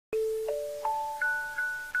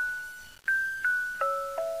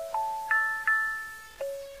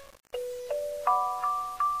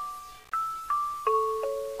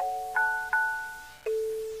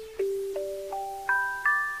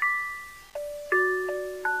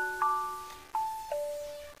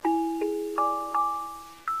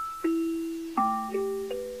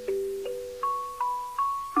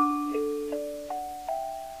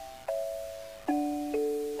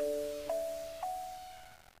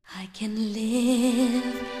I can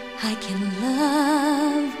live, I can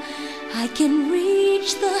love, I can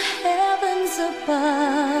reach the heavens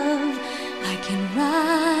above. I can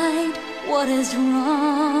right what is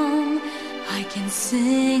wrong, I can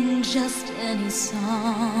sing just any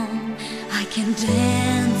song. I can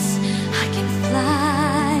dance, I can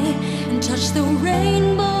fly, and touch the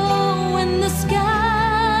rainbow in the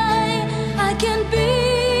sky. I can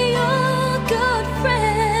be your good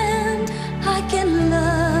friend, I can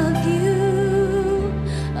love you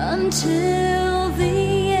until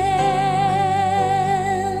the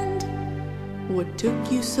end. What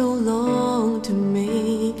took you so long to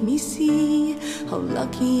make me see how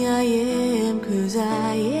lucky I am? 'Cause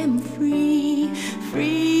I am free,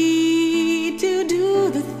 free to do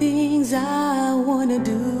the things I wanna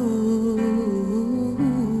do.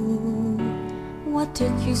 What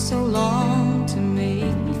took you so long to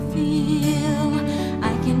make me feel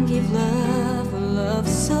I can give love, a love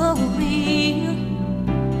so real?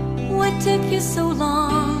 What took you so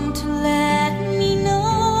long to let me know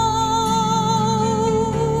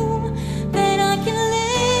that I can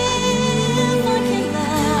live, I can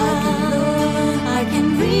love, I can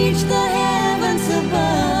reach the heavens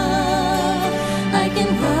above. I can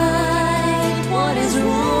right what is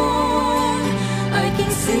wrong, I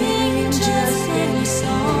can sing just any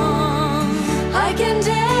song. I can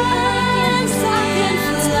dance, I can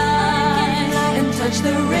fly, and touch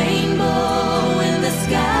the rainbow in the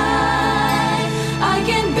sky. I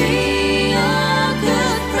can be your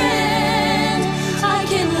good friend, I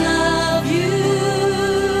can love you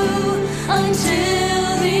until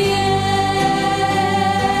the end.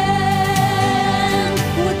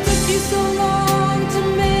 What took you so long to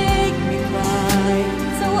make me cry?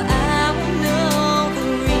 So I will know the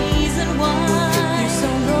reason why. So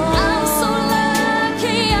long. I'm so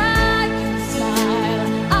lucky I can smile.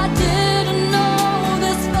 I didn't know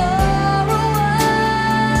this for a while.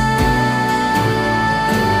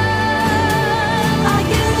 I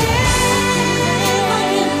can live, I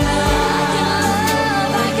can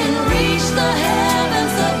love, I can reach the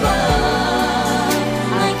heavens above.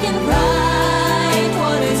 I can right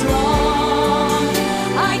what is wrong,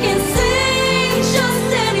 I can sing just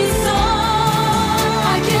any song.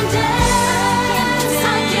 I can dance,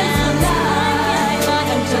 I can fly,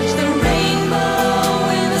 and touch the rainbow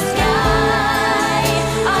in the sky.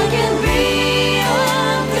 I can be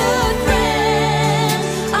your good friend,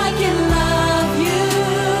 I can love you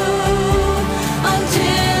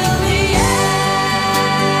until the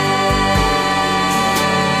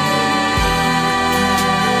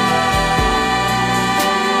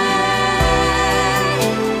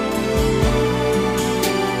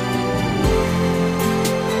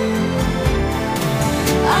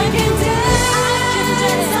I can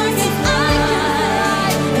dance, I can fly,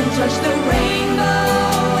 and touch the rainbow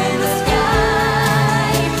in the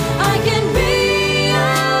sky. I can be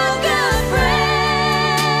your good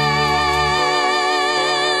friend,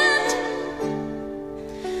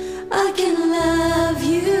 I can love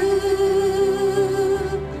you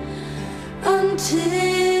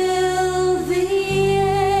until